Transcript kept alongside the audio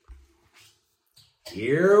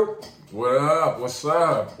Yep. What up? What's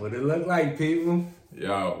up? What it look like, people?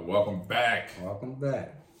 Yo, welcome back Welcome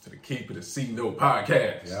back. to the Keep It a C-Note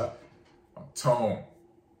podcast. Yep. I'm Tone.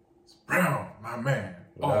 It's Brown, my man.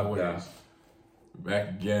 What up, Always. Doc? We're back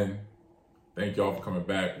again. Thank y'all for coming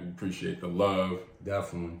back. We appreciate the love.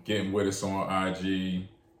 Definitely. Getting with us on IG,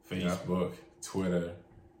 Facebook, Twitter.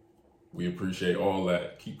 We appreciate all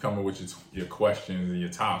that. Keep coming with your questions and your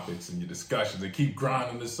topics and your discussions, and keep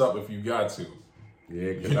grinding this up if you got to.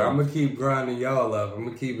 Yeah, because I'm going to keep grinding y'all up. I'm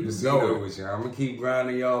going to keep it a secret with you. I'm going to keep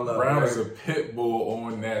grinding y'all up. Brown is a pit bull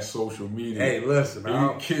on that social media. Hey, listen.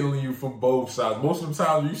 He's killing you from both sides. Most of the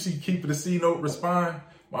time, you see Keep It a C-Note respond,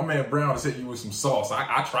 my man Brown is hitting you with some sauce.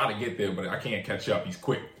 I try to get there, but I can't catch up. He's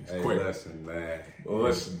quick. He's quick. Listen, man.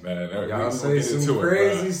 Listen, man. Y'all say some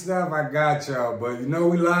crazy stuff, I got y'all. But you know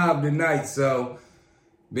we live tonight, so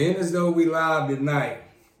being as though we live tonight,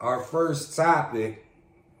 our first topic,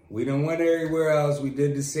 we done went everywhere else. We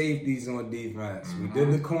did the safeties on defense. We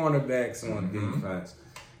did the cornerbacks on defense.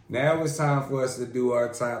 Now it's time for us to do our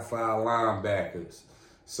top 5 linebackers.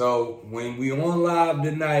 So when we on live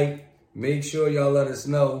tonight, make sure y'all let us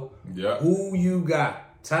know who you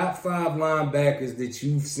got. Top 5 linebackers that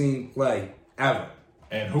you've seen play ever.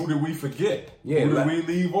 And who did we forget? Yeah, who did we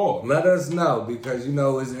leave off? Let us know because,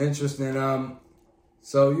 it's interesting.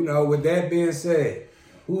 So, with that being said,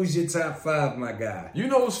 who's your top 5, my guy? You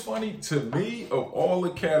know what's funny? To me, of all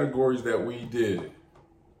the categories that we did,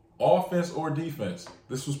 offense or defense,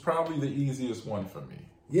 this was probably the easiest one for me.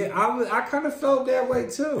 Yeah, I kind of felt that way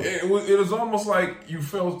too. It was almost like you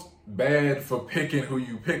felt bad for picking who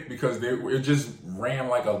you picked because it just ran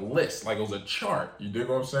like a list, like it was a chart. You dig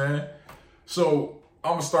what I'm saying? So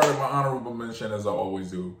I'm going to start at my honorable mention as I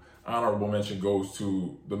always do. Honorable mention goes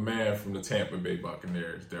to the man from the Tampa Bay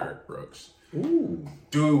Buccaneers, Derrick Brooks. Ooh.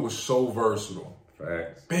 Dude was so versatile.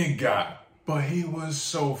 Facts. Big guy, but he was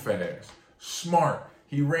so fast. Smart.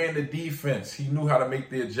 He ran the defense. He knew how to make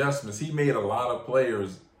the adjustments. He made a lot of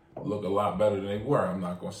players look a lot better than they were. I'm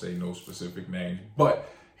not going to say no specific names, but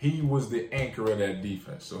he was the anchor of that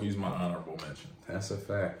defense. So he's my honorable mention. That's a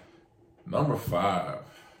fact. Number 5,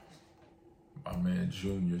 my man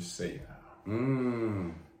Junior Seau.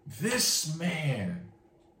 This man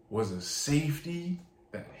was a safety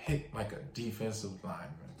that hit like a defensive lineman.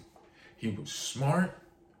 He was smart.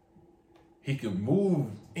 He could move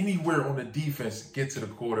anywhere on the defense, get to the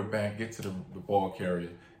quarterback, get to the ball carrier,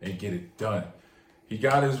 and get it done. He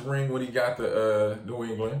got his ring when he got to New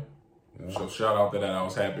England. Yeah. So shout out to that. I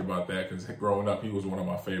was happy about that because growing up, he was one of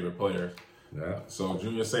my favorite players. Yeah. So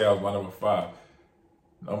Junior Seau was my number 5.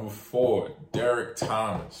 Number 4, Derek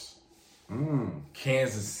Thomas.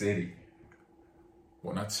 Kansas City.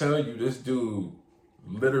 When I tell you this dude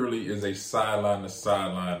literally is a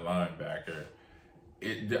sideline-to-sideline linebacker,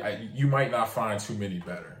 you might not find too many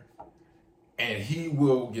better. And he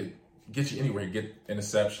will get you anywhere, get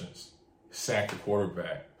interceptions, sack the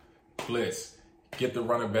quarterback, blitz, get the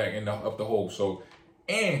running back up the hole. So,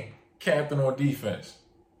 and captain on defense.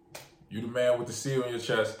 You the man with the C on your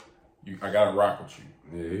chest. I got to rock with you.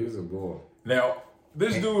 Yeah, he was a boy. Now,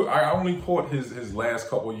 this dude, I only caught his last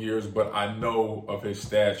couple years, but I know of his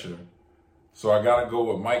stature. So I got to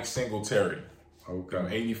go with Mike Singletary.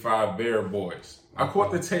 Okay. 85 Bear Boys. I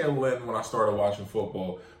caught the tail end when I started watching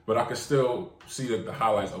football, but I could still see the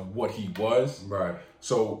highlights of what he was. Right.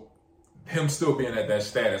 So him still being at that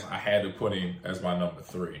status, I had to put him as my number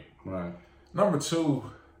 3. Right. Number 2,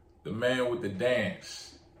 the man with the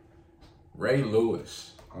dance, Ray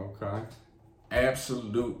Lewis. Okay.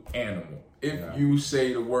 Absolute animal. If you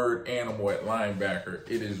say the word animal at linebacker,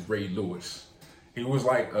 it is Ray Lewis. He was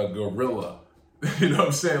like a gorilla. You know what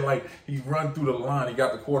I'm saying? Like, he run through the line. He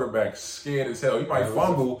got the quarterback scared as hell. He might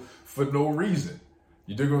fumble for no reason.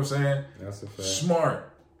 You dig what I'm saying? That's a fact.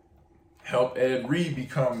 Smart. Helped Ed Reed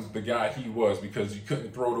become the guy he was because you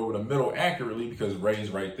couldn't throw it over the middle accurately because Ray's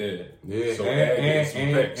right there. Yeah, so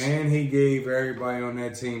and he gave everybody on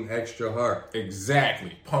that team extra heart.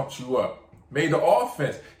 Exactly. Pumped you up. Made the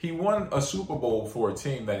offense. He won a Super Bowl for a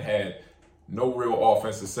team that had no real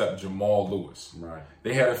offense except Jamal Lewis. Right.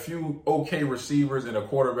 They had a few okay receivers and a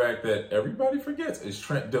quarterback that everybody forgets is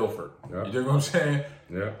Trent Dilfer. Yep. You know what I'm saying?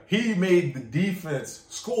 Yeah. He made the defense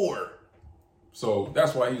score. So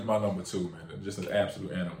that's why he's my number 2, man. Just an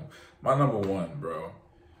absolute animal. My number 1, bro.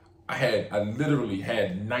 I literally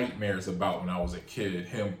had nightmares about when I was a kid,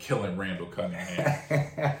 him killing Randall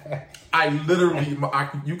Cunningham.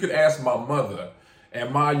 You could ask my mother,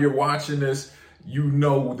 and Ma, you're watching this, you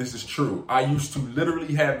know this is true. I used to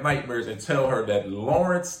literally have nightmares and tell her that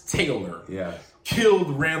Lawrence Taylor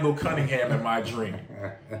killed Randall Cunningham in my dream.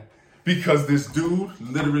 Because this dude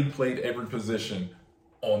literally played every position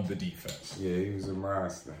on the defense. Yeah, he was a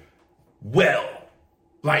monster. Well,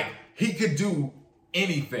 like, he could do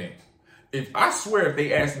anything. I swear if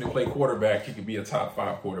they asked him to play quarterback, he could be a top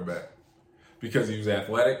 5 quarterback. Because he was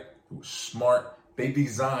athletic, he was smart. They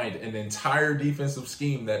designed an entire defensive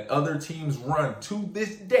scheme that other teams run to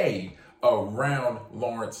this day around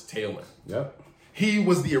Lawrence Taylor. Yep. He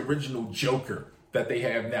was the original Joker that they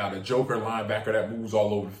have now, the Joker linebacker that moves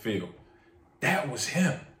all over the field. That was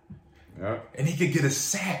him. Yep. And he could get a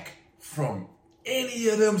sack from any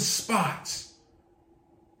of them spots.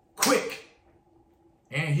 Quick.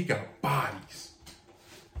 And he got bodies.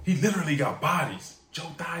 He literally got bodies.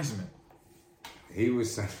 Joe Theismann. He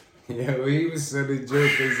was sending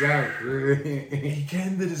jokers out. He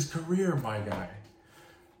ended his career, my guy.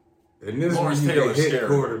 And this Lawrence one you Taylor can hit scary.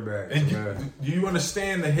 quarterbacks. And you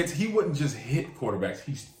understand the hits? He wouldn't just hit quarterbacks.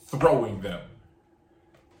 He's throwing them.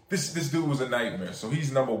 This dude was a nightmare. So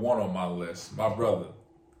he's number 1 on my list. My brother.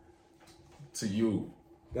 To you.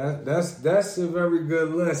 That's a very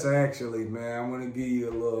good list, actually, man. I want to give you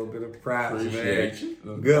a little bit of props, Appreciate man.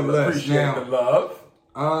 you. Good list. Appreciate now, the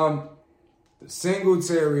love.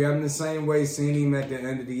 Singletary, I'm the same way seeing him at the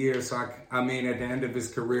end of the year. At the end of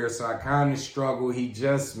his career. So I kind of struggle. He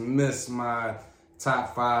just missed my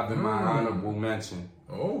top 5 in my honorable mention.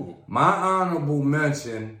 Oh. My honorable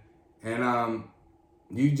mention, and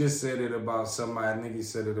you just said it about somebody. I think you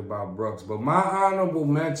said it about Brooks. But my honorable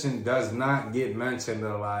mention does not get mentioned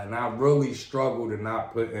a lot. And I really struggle to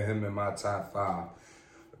not put him in my top 5.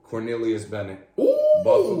 Cornelius Bennett. Ooh.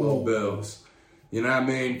 Buffalo Bills. You know what I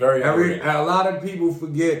mean? A lot of people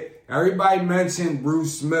forget. Everybody mentioned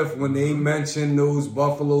Bruce Smith when they mentioned those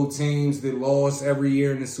Buffalo teams that lost every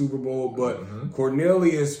year in the Super Bowl. But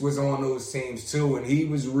Cornelius was on those teams too, and he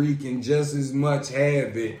was wreaking just as much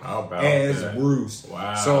havoc as Bruce.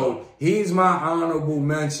 Wow. So he's my honorable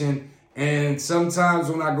mention. And sometimes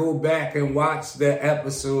when I go back and watch the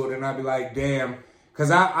episode, and I be like, damn. Because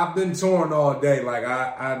I've been torn all day. Like,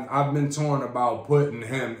 I've been torn about putting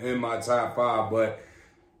him in my top 5. But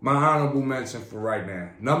my honorable mention for right now.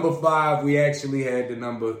 Number 5, we actually had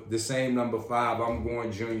the same number 5. I'm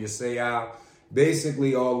going Junior Seau.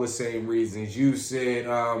 Basically all the same reasons. You said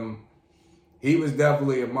he was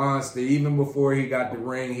definitely a monster. Even before he got the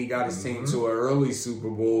ring, he got his team to an early Super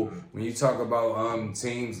Bowl. When you talk about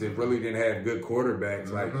teams that really didn't have good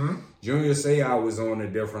quarterbacks, like Junior Seau was on a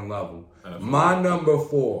different level. My number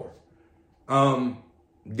 4,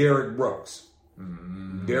 Derrick Brooks.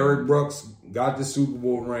 Derrick Brooks got the Super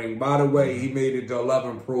Bowl ring. By the way, he made it to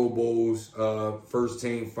 11 Pro Bowls, first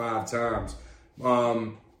team 5 times.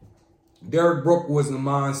 Derrick Brooks was a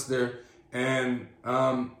monster. And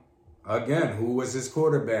again, who was his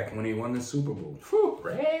quarterback when he won the Super Bowl?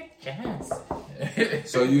 Red Johnson.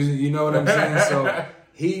 So you know what I'm saying? So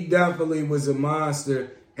he definitely was a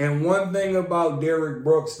monster. And one thing about Derrick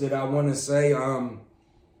Brooks that I want to say,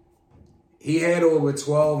 he had over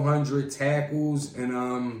 1,200 tackles,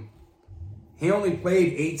 and he only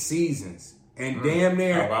played 8 seasons. And damn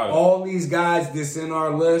near all these guys that's in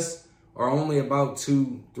our list are only about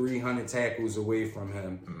 200-300 tackles away from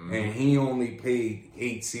him. And he only played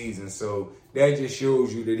 8 seasons. So that just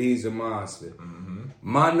shows you that he's a monster.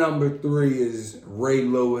 My number 3 is Ray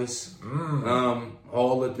Lewis.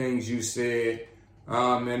 All the things you said.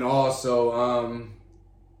 And also,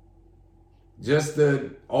 just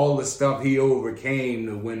all the stuff he overcame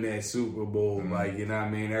to win that Super Bowl, like, you know what I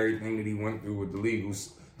mean? Everything that he went through with the legal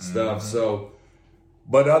stuff. So,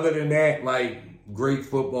 but other than that, like, great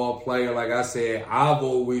football player. Like I said, I've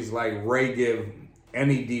always, like, Ray give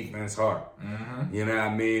any defense heart. You know what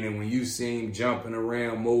I mean? And when you see him jumping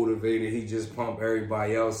around, motivated, he just pump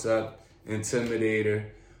everybody else up, intimidator.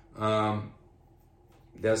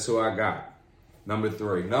 That's who I got. Number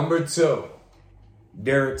 3. Number 2,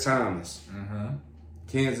 Derek Thomas.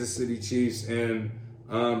 Kansas City Chiefs. And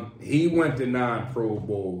he went to 9 Pro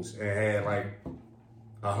Bowls and had like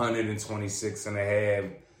 126 and a half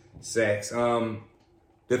sacks. The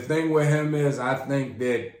thing with him is I think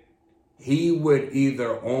that he would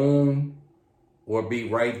either own or be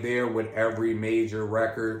right there with every major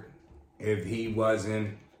record if he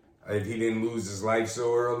didn't lose his life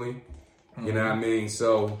so early. You know what I mean?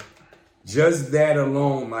 So just that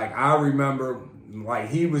alone, like I remember, like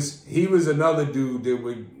he was another dude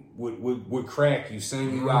that would crack you,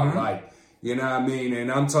 sing you out, like, you know what I mean?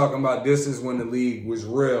 And I'm talking about this is when the league was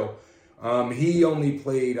real. He only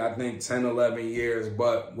played, I think, 10, 11 years,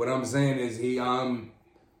 but what I'm saying is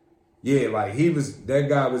that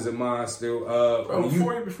guy was a monster.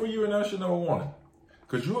 Before you announce your number 1,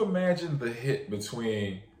 could you imagine the hit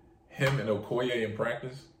between him and Okoye in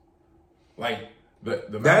practice? Like,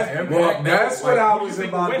 That's what I was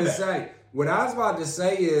about to say. What I was about to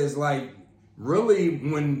say is like really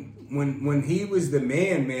when he was the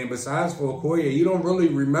man, besides for Okoye, you don't really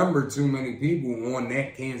remember too many people on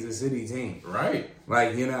that Kansas City team. Right.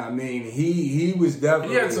 Like, you know what I mean? He was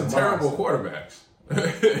definitely he had some terrible quarterbacks.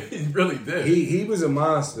 He really did. He was a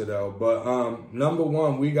monster though. But number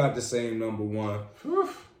one, we got the same number one. Whew.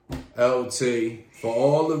 LT, for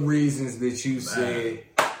all the reasons that you said.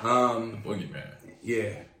 Boogeyman.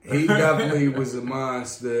 Yeah. He definitely was a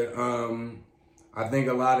monster. I think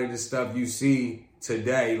a lot of the stuff you see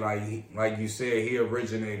today, like you said, he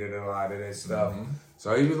originated a lot of that stuff. Mm-hmm.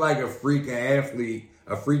 So he was like a freaking athlete,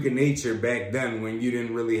 a freak of nature back then when you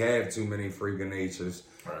didn't really have too many freak of natures.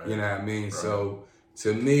 Right. You know what I mean? Right. So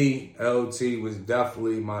to me, LT was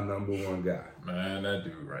definitely my number one guy. Man, that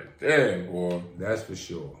dude right there, boy. That's for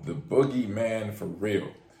sure. The boogeyman for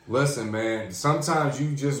real. Listen, man, sometimes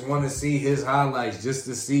you just want to see his highlights just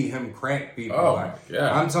to see him crack people. Oh, like,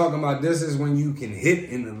 yeah. I'm talking about this is when you can hit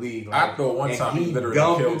in the league. Like, I thought one time he literally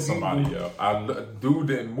killed somebody up. Dude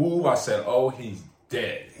didn't move. I said, oh, he's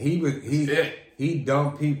dead. He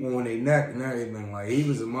dumped people on their neck and everything. Like, he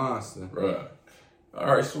was a monster. Right.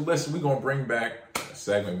 All right, so listen, we're going to bring back a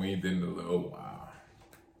segment we did in a little while.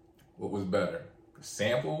 What was better, the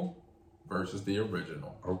sample versus the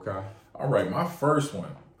original? Okay. All right, my first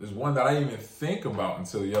one is one that I didn't even think about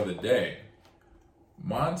until the other day.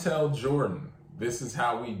 Montel Jordan, This Is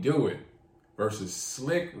How We Do It, versus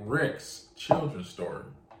Slick Rick's Children's Story.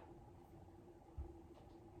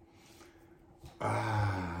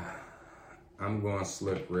 I'm going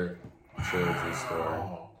Slick Rick, Children's Story.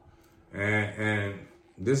 And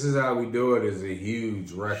This Is How We Do It is a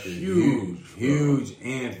huge record. Huge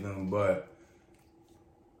anthem, but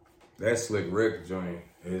that Slick Rick joint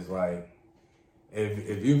is like,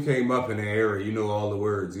 if you came up in the era, you know all the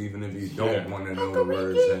words, even if you don't want to know the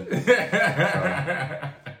words.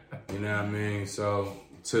 You know what I mean? So,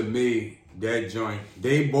 to me, that joint,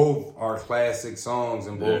 they both are classic songs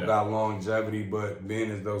and both got longevity, but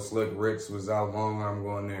being as though Slick Rick's was out longer, I'm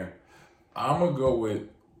going there. I'm going to go with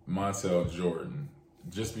Montel Jordan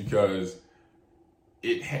just because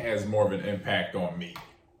it has more of an impact on me.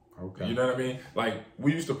 Okay. You know what I mean? Like,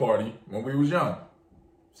 we used to party when we was young.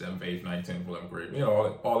 7th, 8th, 9th, 10th, 11th grade. You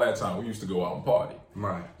know, all that time we used to go out and party.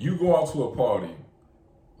 Right. You go out to a party,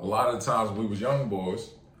 a lot of the times when we was young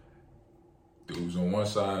boys, dudes on one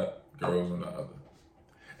side, girls on the other.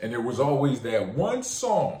 And there was always that one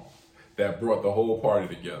song that brought the whole party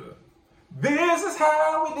together. This is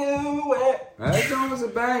how we do it. That song was a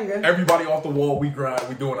banger. Everybody off the wall, we grind,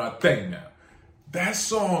 we doing our thing now. That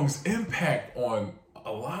song's impact on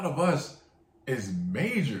a lot of us is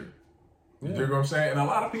major. You know what I'm saying? And a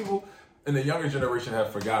lot of people in the younger generation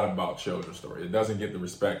have forgot about Children's Story. It doesn't get the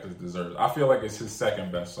respect it deserves. I feel like it's his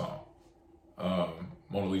second best song.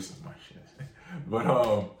 Mona Lisa's my shit. But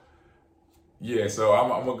yeah, so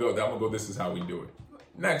I'm gonna go. This Is How We Do It.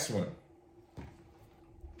 Next one.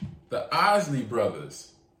 The Isley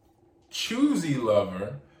Brothers, Choosy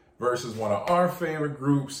Lover versus one of our favorite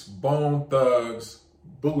groups, Bone Thugs,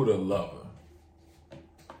 Buddha Lover.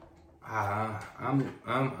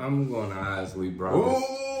 I'm going to Isley Brothers.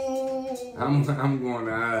 Ooh. I'm going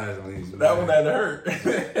to Isley. That one had to hurt.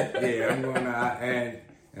 Yeah, I'm going to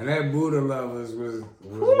and that Buddha Lovers was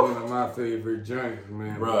one of my favorite joints,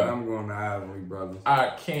 man. Right. But I'm going to Isley Brothers. I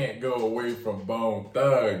can't go away from Bone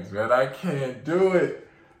Thugs, man. I can't do it.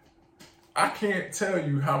 I can't tell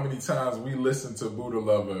you how many times we listened to Buddha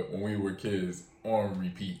Lover when we were kids on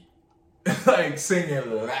repeat. Like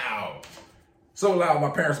singing loud. So loud, my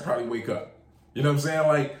parents would probably wake up. You know what I'm saying?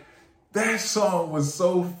 Like, that song was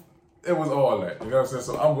it was all that. You know what I'm saying?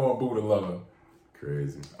 So I'm going Buddha Lover.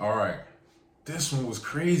 Crazy. All right. This one was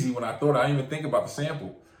crazy when I thought I didn't even think about the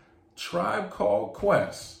sample. Tribe Called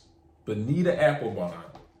Quest, Bonita Applebone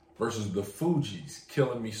versus the Fugees,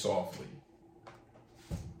 Killing Me Softly.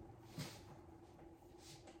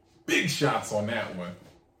 Big shots on that one.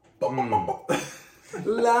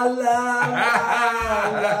 La la la.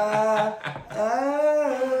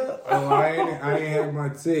 Oh, I ain't have my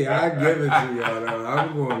tea. I give it to y'all though.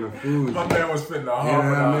 I'm going to food. My man was spitting the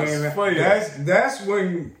harmonize for you. That's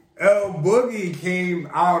when L Boogie came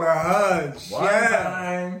out of her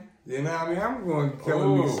shell. You know what I mean? I'm going to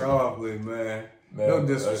Killing Me Softly, man. No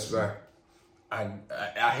disrespect.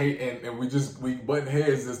 I hate and we button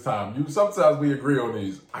heads this time. Sometimes we agree on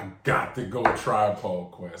these. I got to go Tribe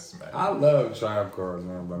Called Quest, man. I love Tribe Called,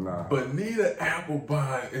 man, but nah. Bonita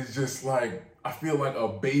Applebone is just like, I feel like a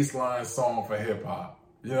baseline song for hip hop.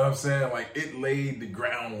 You know what I'm saying? Like, it laid the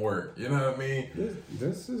groundwork. You know what I mean?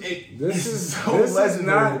 This is so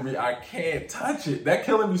legendary to me. I can't touch it. That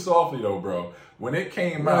Killing Me Softly, though, bro. When it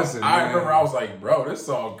came out, I remember I was like, bro, this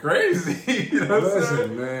song crazy. You know what I'm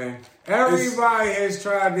saying? Man. Everybody has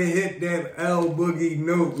tried to hit that L Boogie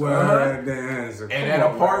note where and at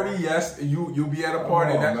a party, yes, you'll be at a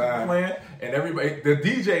party and that's playing, and everybody, the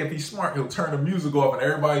DJ, if he's smart, he'll turn the music off and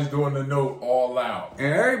everybody's doing the note all loud.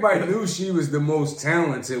 And everybody knew she was the most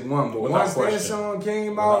talented one, but once that song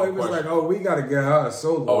came out, it was like, oh, we gotta get her a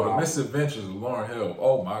solo. Oh, the Misadventures of Lauryn Hill.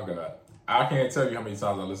 Oh my God. I can't tell you how many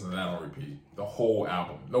times I listened to that on repeat. The whole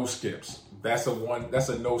album. No skips. That's a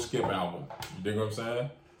no skip album. You dig what I'm saying?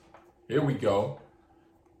 Here we go.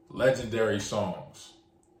 Legendary songs.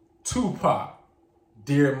 Tupac,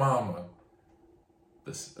 Dear Mama,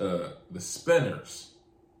 the Spinners,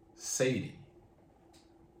 Sadie.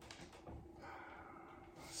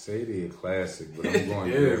 Sadie a classic, but I'm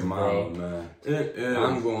going Dear Mama, man. It is.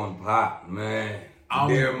 I'm going Pop, man.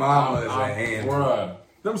 Dear Mama is a handful. Bruh,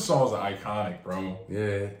 them songs are iconic, bro.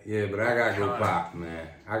 Yeah, but I gotta go Pop, man.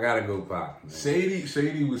 I gotta go Pop, man.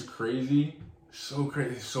 Sadie was crazy. So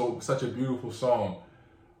crazy, such a beautiful song,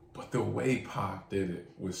 but the way Pop did it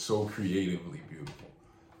was so creatively beautiful.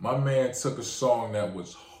 My man took a song that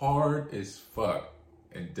was hard as fuck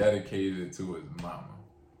and dedicated it to his mama.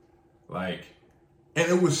 Like, and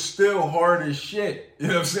it was still hard as shit. You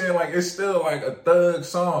know what I'm saying? Like, it's still like a thug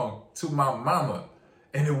song to my mama.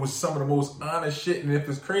 And it was some of the most honest shit. And if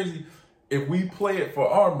it's crazy, if we play it for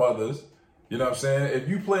our mothers, you know what I'm saying? If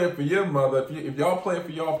you play it for your mother, if y'all play it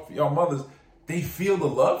for y'all mothers, they feel the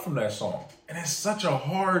love from that song. And it's such a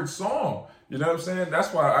hard song. You know what I'm saying?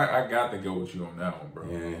 That's why I got to go with you on that one, bro.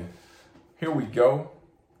 Yeah. Here we go.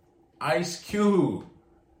 Ice Cube,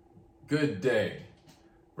 Good Day,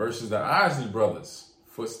 versus the Isley Brothers,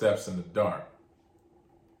 Footsteps in the Dark.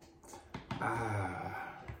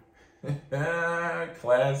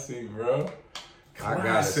 Classic, bro. Classic, I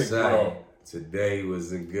gotta say, bro. Today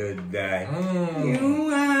was a good day. I'm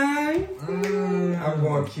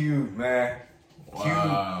going Cube, man.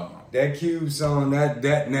 Wow. Cube, that Cube song,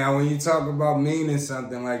 that now when you talk about meaning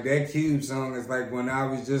something, like that Cube song is like when I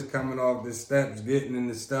was just coming off the steps, getting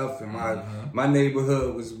into stuff, and my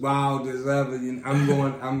neighborhood was wild as ever. You know,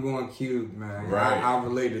 I'm going Cube, man. Right. I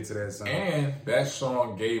related to that song. And that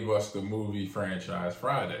song gave us the movie franchise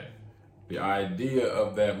Friday. The idea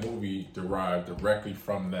of that movie derived directly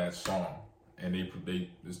from that song. And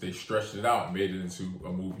they stretched it out and made it into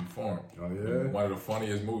a movie form. Oh, yeah? One of the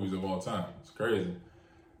funniest movies of all time. It's crazy.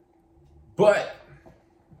 But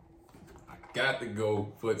I got to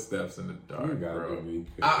go Footsteps in the Dark, bro.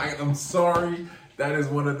 I'm sorry. That is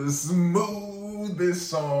one of the smoothest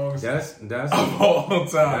songs of all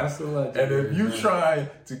time. That's a legend. And if you try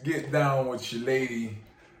to get down with your lady,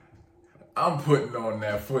 I'm putting on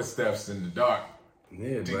that Footsteps in the Dark.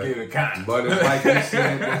 Yeah, to get a con. But it's like you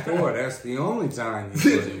said before, that's the only time you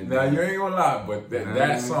put it. Now you ain't gonna lie, but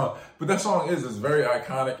that song is very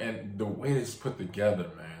iconic, and the way it's put together,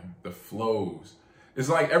 man, the flows. It's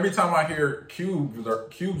like every time I hear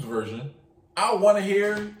Cube's version, I want to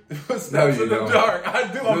hear Footsteps in the Dark. I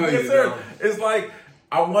do. I'm serious. It's like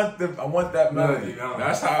I want that melody.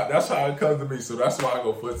 That's how it comes to me. So that's why I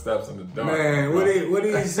go Footsteps in the Dark. Man, what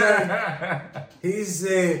did he say? He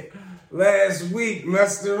said, last week,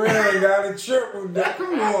 messed around, got a triple.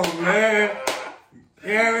 Come on, man.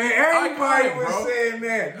 Yeah, I mean, everybody was saying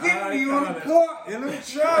that. Get me on the court and I'm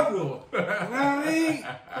trouble. You know what I mean?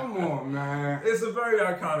 Come on, man. It's a very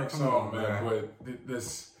iconic song, man. But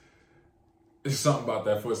this is something about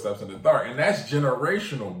that Footsteps in the Dark. And that's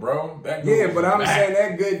generational, bro. But I'm saying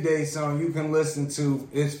that Good Day song you can listen to.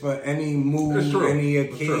 It's for any mood, any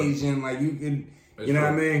occasion. Like you can, you know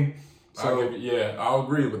what I mean? So I'll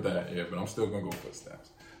agree with that. Yeah, but I'm still gonna go Footsteps.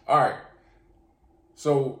 All right.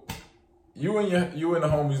 So you and the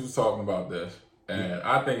homies was talking about this, and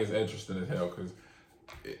I think it's interesting as hell because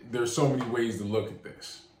there's so many ways to look at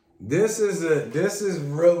this. This is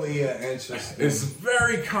really an interesting. It's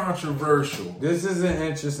very controversial. This is an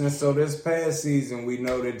interesting. So this past season, we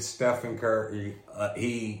know that Stephen Curry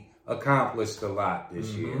he accomplished a lot this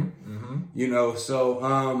year. Mm-hmm. You know,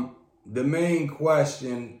 so the main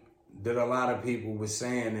question that a lot of people were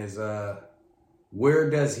saying is, where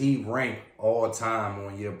does he rank all time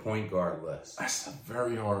on your point guard list? That's a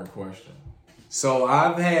very hard question. So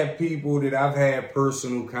I've had people that I've had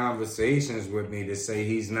personal conversations with me to say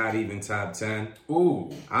he's not even top 10. Ooh.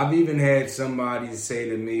 I've even had somebody say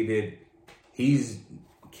to me that he's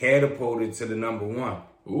catapulted to the number 1.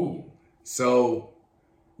 Ooh. So,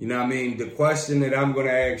 you know what I mean? The question that I'm going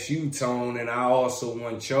to ask you, Tone, and I also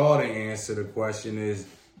want y'all to answer the question is,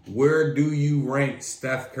 where do you rank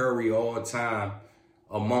Steph Curry all time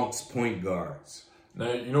amongst point guards?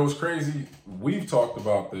 Now, you know what's crazy? We've talked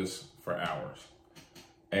about this for hours.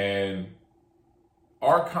 And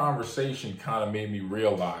our conversation kind of made me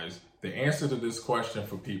realize the answer to this question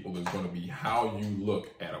for people is going to be how you look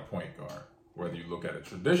at a point guard. Whether you look at a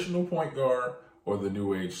traditional point guard or the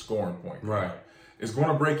new age scoring point guard. Right. It's going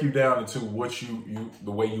to break you down into what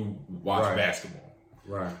the way you watch basketball.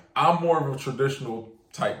 Right. I'm more of a traditional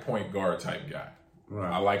type point guard type guy.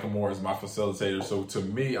 Right. I like him more as my facilitator. So to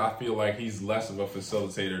me, I feel like he's less of a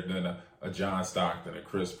facilitator than a John Stockton, a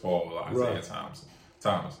Chris Paul, Isaiah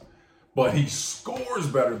Thomas. But he scores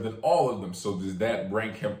better than all of them. So does that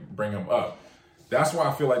bring him up? That's why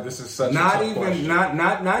I feel like this is such a tough question.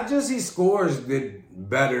 Not just he scores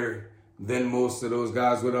better than most of those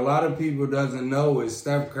guys. What a lot of people doesn't know is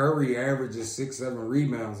Steph Curry averages 6-7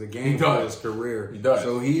 rebounds a game for his career. He does.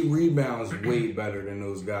 So he rebounds way better than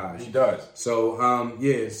those guys. He does. So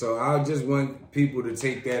so I just want people to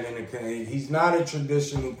take that into account. He's not a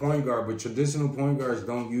traditional point guard, but traditional point guards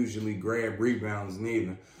don't usually grab rebounds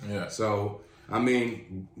neither. Yeah. So I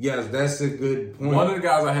mean, yes, that's a good point. One of the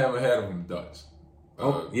guys I have ahead of him does.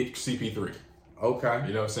 CP3. Okay.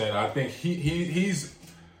 You know what I'm saying? I think he's,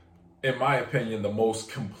 in my opinion, the most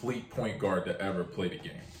complete point guard to ever play the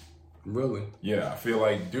game. Really? Yeah, I feel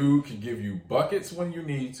like dude can give you buckets when you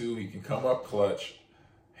need to. He can come up clutch.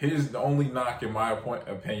 The only knock, in my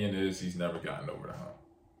opinion, is he's never gotten over the hump.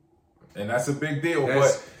 And that's a big deal.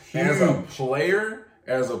 That's but huge. as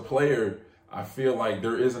a player, I feel like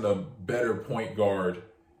there isn't a better point guard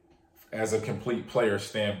as a complete player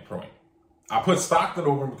standpoint. I put Stockton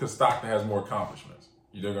over him because Stockton has more accomplishments.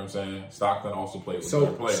 You know what I'm saying? Stockton also played with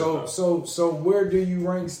better players. So where do you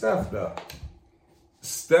rank Steph though?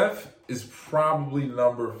 Steph is probably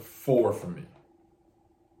number 4 for me.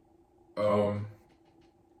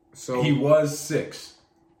 So he was 6.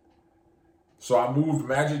 So I moved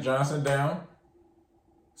Magic Johnson down.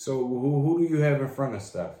 So who do you have in front of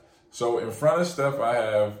Steph? So in front of Steph, I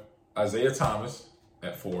have Isaiah Thomas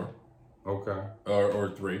at 4. Okay. Or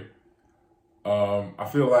 3. I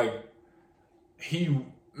feel like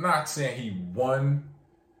not saying he won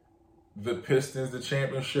the Pistons the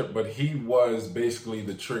championship, but he was basically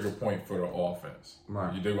the trigger point for the offense.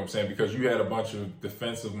 Right. You dig what I'm saying? Because you had a bunch of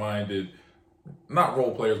defensive-minded, not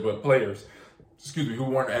role players, but players, who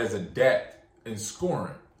weren't as adept in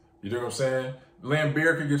scoring. You dig what I'm saying?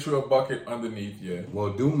 Lambert could get you a bucket underneath, yeah.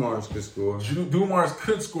 Well, Dumars could score. Dumars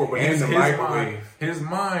could score, but his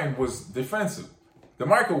mind was defensive. The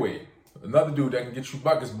microwave. Another dude that can get you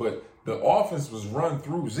buckets, but the offense was run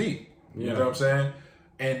through Zeke. You know what I'm saying?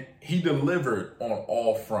 And he delivered on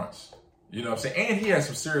all fronts. You know what I'm saying? And he had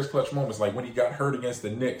some serious clutch moments, like when he got hurt against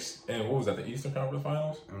the Knicks, and what was that, the Eastern Conference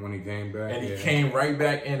Finals? And when he came back. And he came right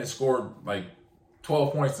back in and scored like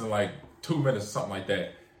 12 points in like 2 minutes or something like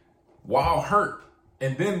that, while hurt,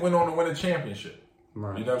 and then went on to win a championship.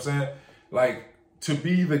 Right. You know what I'm saying? Like, to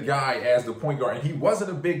be the guy as the point guard, and he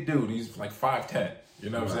wasn't a big dude. He's like 5'10".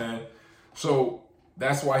 You know what I'm saying? So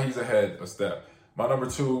that's why he's ahead of Steph. My number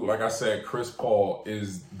 2, like I said, Chris Paul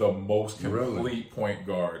is the most complete point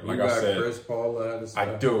guard. Like you got I said, Chris Paul ahead of Steph?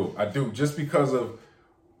 I do, just because of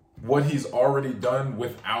what he's already done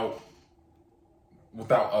without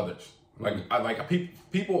others. Like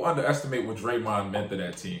people underestimate what Draymond meant to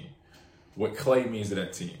that team, what Klay means to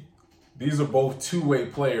that team. These are both two-way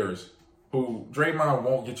players who Draymond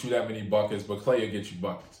won't get you that many buckets, but Klay will get you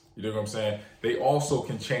buckets. You know what I'm saying? They also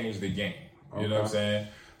can change the game. You know what I'm saying?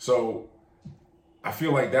 So I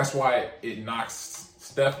feel like that's why it knocks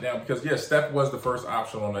Steph down, because Steph was the first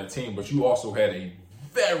option on that team, but you also had a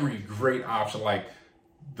very great option. Like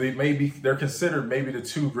they're considered maybe the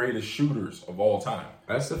 2 greatest shooters of all time.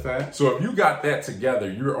 That's a fact. So if you got that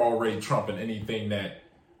together, you're already trumping anything that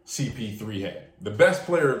CP3 had. The best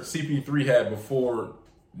player CP3 had before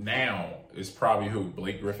now is probably who?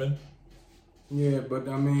 Blake Griffin? Yeah, but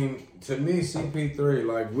I mean, to me, CP3,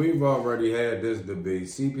 like, we've already had this debate.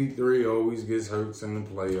 CP3 always gets hurt in the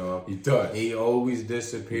playoff. He does. He always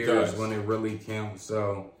disappears when it really counts.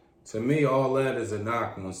 So, to me, all that is a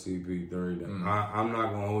knock on CP3. I'm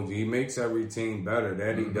not going to hold you. He makes every team better.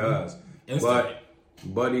 That he does. Instantly.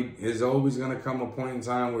 But he is always going to come a point in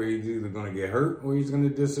time where he's either going to get hurt or he's going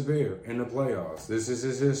to disappear in the playoffs. This is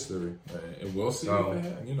his history. And we'll see.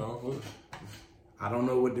 I don't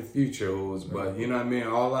know what the future holds, but you know what I mean?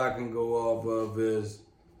 All I can go off of is,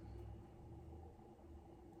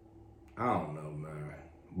 I don't know, man.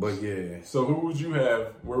 But yeah. So who would you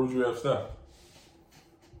have? Where would you have Steph?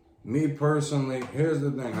 Me personally, here's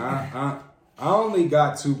the thing. I only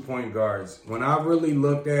got 2 point guards. When I really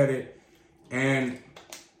looked at it, and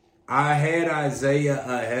I had Isaiah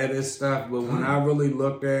ahead of stuff, but when I really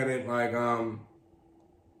looked at it, like,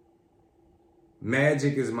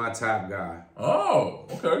 Magic is my top guy. Oh,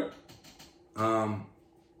 okay.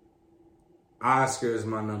 Oscar is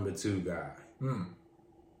my number 2 guy.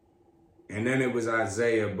 And then it was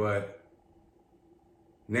Isaiah, but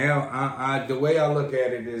now I the way I look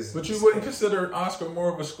at it is... But you wouldn't consider Oscar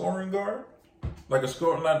more of a scoring guard? Like a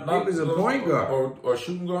score, not he was a point guard. Or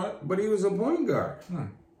shooting guard? But he was a point guard.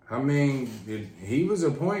 I mean, he was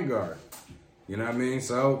a point guard. You know what I mean?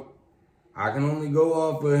 So I can only go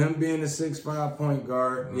off of him being a 6'5" point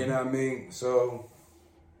guard. You know what I mean? So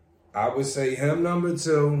I would say him number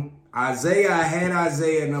 2. Isaiah, I had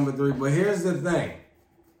Isaiah number 3. But here's the thing.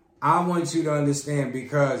 I want you to understand,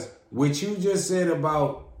 because what you just said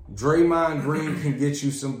about Draymond Green can get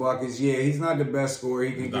you some buckets. Yeah, he's not the best scorer.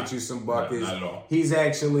 He can get you some buckets. Not at all. He's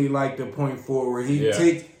actually like the point forward. He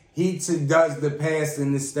does the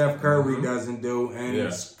passing that Steph Curry doesn't do,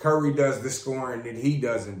 and Curry does the scoring that he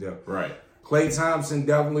doesn't do. Right. Klay Thompson,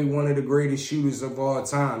 definitely one of the greatest shooters of all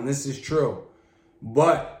time. This is true.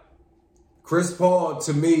 But Chris Paul,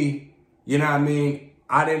 to me, you know what I mean,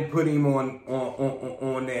 I didn't put him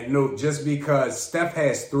on that note just because Steph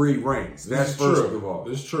has 3 rings. That's first of all.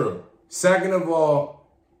 That's true. Second of all,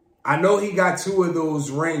 I know he got 2 of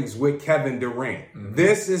those rings with Kevin Durant.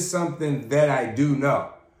 This is something that I do know.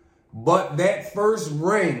 But that first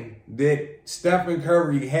ring that Stephen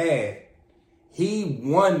Curry had, he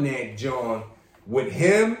won that, John, with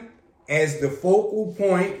him as the focal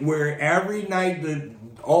point, where every night the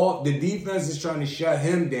defense is trying to shut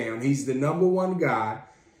him down. He's the number 1 guy.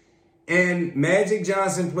 And Magic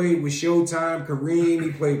Johnson played with Showtime, Kareem.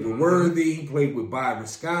 He played with Worthy. He played with Byron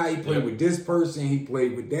Scott. He played with this person. He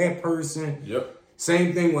played with that person. Yep.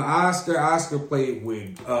 Same thing with Oscar. Oscar played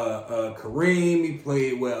with Kareem. He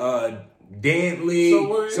played with Dantley.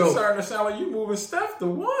 So it's starting to sound like you moving Steph to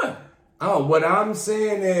 1. Oh, what I'm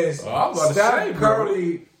saying is Steph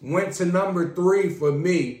Curry went to number 3 for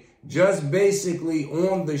me, just basically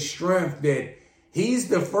on the strength that he's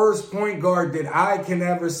the first point guard that I can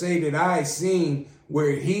ever say that I seen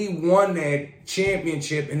where he won that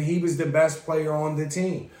championship and he was the best player on the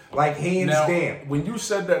team. Like, hands down. When you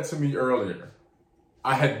said that to me earlier,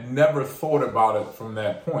 I had never thought about it from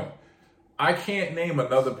that point. I can't name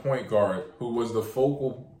another point guard who was the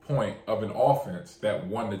focal point of an offense that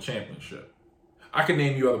won the championship. I can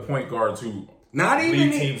name you other point guards who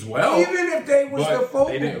lead teams well. Even if they was the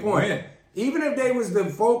focal point. Win. Even if they was the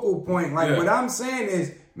focal point. Like, what I'm saying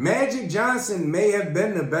is Magic Johnson may have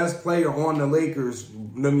been the best player on the Lakers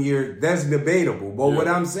them years. That's debatable. But what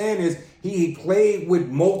I'm saying is he played with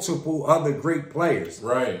multiple other great players.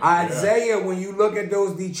 Right. Isaiah, when you look at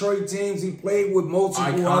those Detroit teams, he played with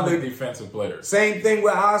multiple other defensive players. Same thing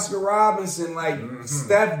with Oscar Robinson. Like,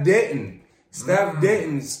 Steph didn't.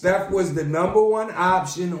 Steph was the number 1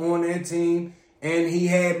 option on that team. And he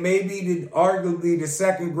had maybe arguably the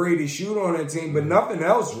second greatest shooter on that team, but nothing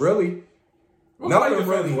else really. Clay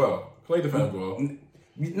defends well.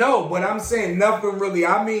 No, but I'm saying nothing really.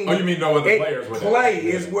 I mean, you mean no other players? Klay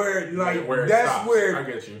is where, like, that's where, I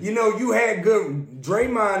get you. You know, you had good.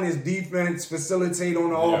 Draymond is defense, facilitate on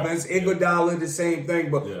the offense. Iguodala, the same thing.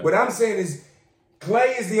 But what I'm saying is,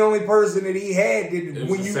 Klay is the only person that he had that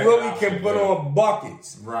when you really can put on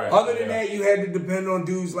buckets. Right. Other than that, you had to depend on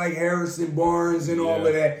dudes like Harrison Barnes and all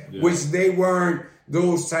of that, which they weren't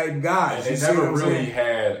those type guys. And they never really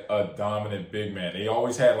had a dominant big man. They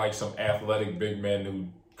always had like some athletic big man who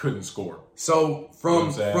couldn't score. So from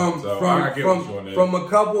a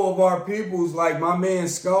couple of our peoples, like my man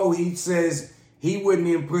Sko, he says he wouldn't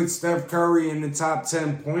even put Steph Curry in the top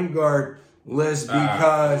 10 point guard list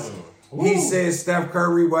because he says Steph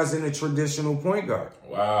Curry wasn't a traditional point guard.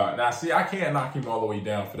 Wow. Now, see, I can't knock him all the way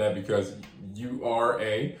down for that because you are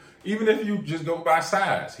even if you just go by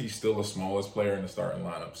size, he's still the smallest player in the starting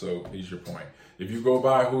lineup. So here's your point. If you go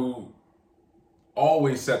by who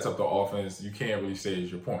always sets up the offense, you can't really say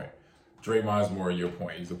is your point. Draymond's more your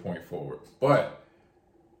point. He's the point forward. But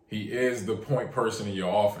he is the point person in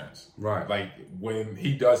your offense. Right. Like when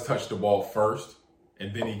he does touch the ball first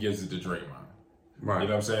and then he gives it to Draymond. Right. You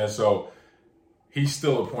know what I'm saying? So he's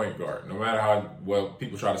still a point guard. No matter how well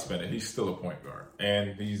people try to spin it, he's still a point guard.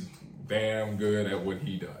 And he's damn good at what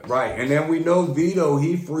he does. Right. And then we know Vito,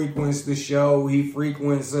 he frequents the show. He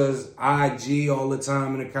frequents us IG all the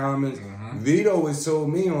time in the comments. Vito has told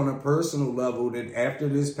me on a personal level that after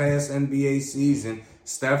this past NBA season,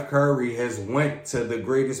 Steph Curry has went to the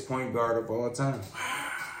greatest point guard of all time.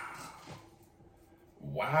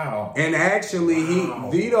 Wow. And actually,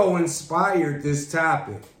 Vito inspired this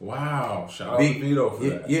topic. Wow. Shout out to Vito for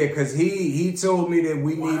that. Yeah, because he told me that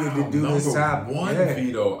we needed to do this topic.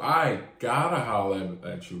 Vito, I gotta holler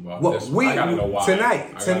at you about this. I gotta know why.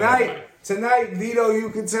 Tonight, Vito, you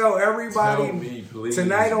can tell everybody. Tell me, please,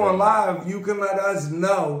 tonight on live, you can let us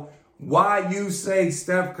know why you say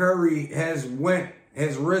Steph Curry has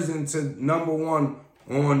risen to number one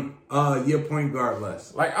on your point guard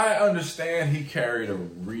list. Like, I understand he carried a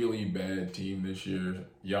really bad team this year.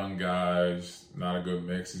 Young guys, not a good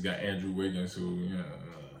mix. He's got Andrew Wiggins, who, you know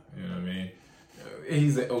what I mean?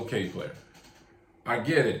 He's an okay player. I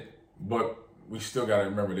get it, but we still got to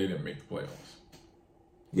remember they didn't make the playoffs.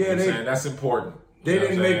 Yeah, that's important. They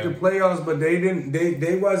didn't make the playoffs, but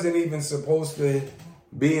they wasn't even supposed to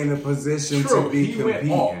be in a position to be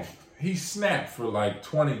competing. He snapped for like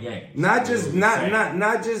 20 games. Not just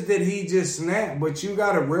that he just snapped, but you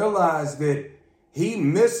got to realize that he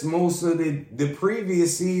missed most of the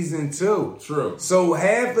previous season too. True. So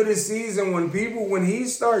half of the season when he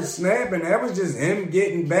started snapping, that was just him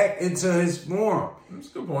getting back into his form. That's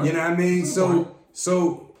a good point. You know what I mean?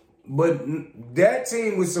 But that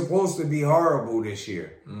team was supposed to be horrible this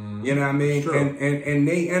year. You know what I mean? And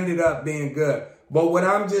they ended up being good. But what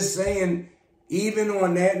I'm just saying, even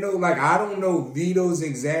on that note, like, I don't know Vito's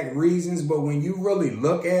exact reasons, but when you really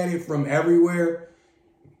look at it from everywhere,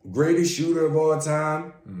 greatest shooter of all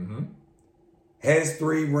time, has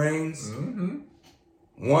 3 rings.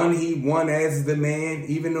 He won as the man.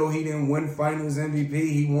 Even though he didn't win Finals MVP,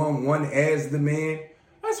 he won one as the man.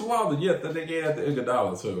 That's wild that they gave that to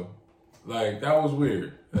Iguodala too. Like, that was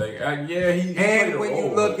weird. Like, he and when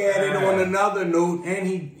you look at it on another note, and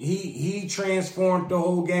he transformed the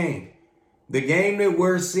whole game. The game that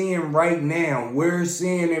we're seeing right now, we're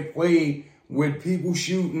seeing it played with people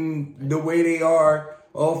shooting the way they are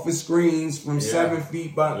off of screens from 7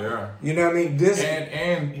 feet by. Yeah. You know what I mean?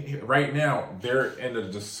 And right now they're in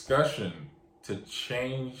a discussion to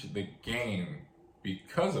change the game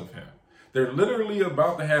because of him. They're literally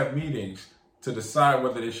about to have meetings to decide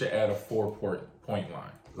whether they should add a 4-point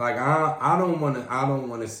line. Like, I don't want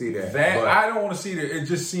to see that. I don't want to see that. It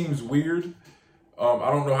just seems weird.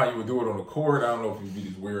 I don't know how you would do it on the court. I don't know if you'd be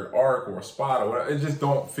this weird arc or a spot or whatever. It just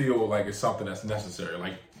don't feel like it's something that's necessary.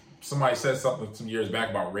 Like, somebody said something some years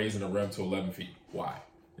back about raising the rim to 11 feet. Why?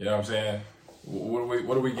 You know what I'm saying?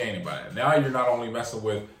 What are we gaining by it? Now you're not only messing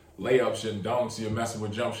with layups and dunks, you're messing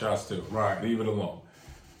with jump shots too. Right. Leave it alone.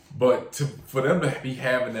 But for them to be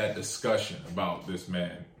having that discussion about this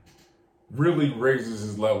man really raises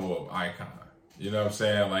his level of icon. You know what I'm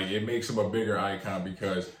saying? Like, it makes him a bigger icon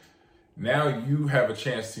because now you have a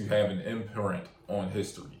chance to have an imprint on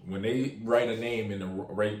history. When they write a name in a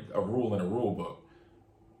rule in a rule book,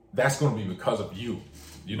 that's going to be because of you.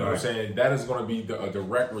 You know what I'm saying? That is going to be a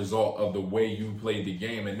direct result of the way you played the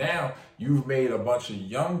game. And now you've made a bunch of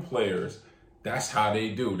young players. That's how they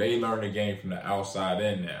do. They learn the game from the outside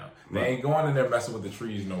in now. They ain't going in there messing with the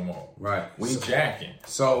trees no more. Right. We jacking.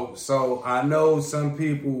 So I know some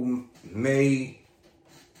people may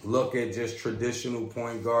look at just traditional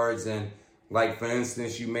point guards and, like, for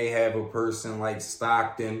instance, you may have a person like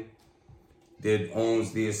Stockton that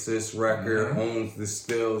owns the assist record, owns the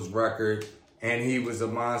steals record, and he was a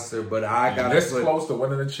monster. But I got this close to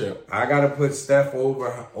winning the chip. I got to put Steph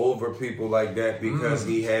over people like that because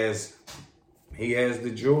he has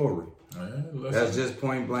the jewelry. That's just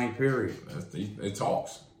point blank, period. It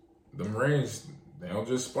talks. Them rings, they don't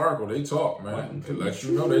just sparkle, they talk, man. It lets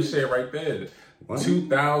you know, they say it right there.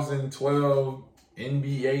 2012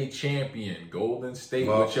 NBA champion, Golden State,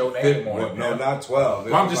 with your name on it. No, not 12.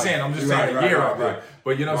 Well, I'm just saying a year out there.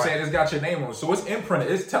 But you know what I'm saying? It's got your name on it. So it's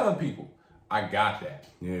imprinted. It's telling people, I got that.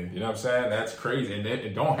 Yeah. You know what I'm saying? That's crazy. And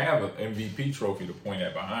it don't have an MVP trophy to point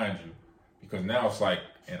at behind you. Because now it's like,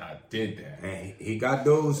 and I did that. And he got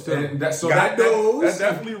those too. That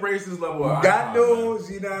definitely raised his level of got those,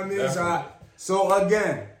 you know what I mean? So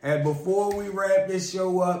again, and before we wrap this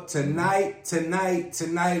show up, tonight,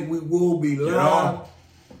 we will be live.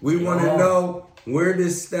 We want to know, where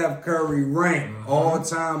does Steph Curry rank all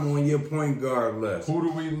time on your point guard list? Who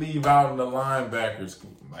do we leave out in the linebackers?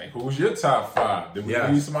 Like, who's your top 5? Did we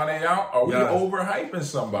leave somebody out? Are we overhyping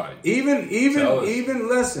somebody? Even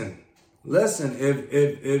listen.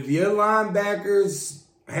 If your linebackers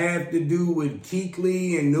have to do with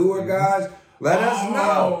Kuechly and newer guys, Let us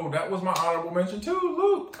know. That was my honorable mention too,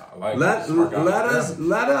 Luke. I like let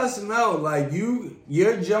us know. Like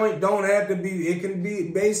your joint don't have to be. It can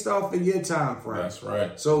be based off of your time frame. That's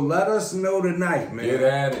right. So let us know tonight, man. Get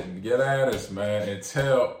at it. Get at us, man, and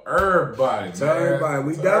tell everybody. Everybody.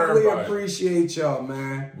 We definitely appreciate y'all,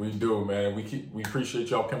 man. We do, man. We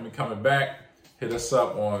appreciate y'all coming back. Hit us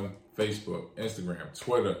up on Facebook, Instagram,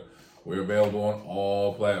 Twitter. We're available on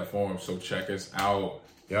all platforms, so check us out.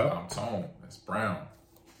 Yep. I'm Tone. That's Brown.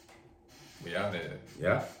 We out there.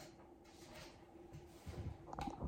 Yeah.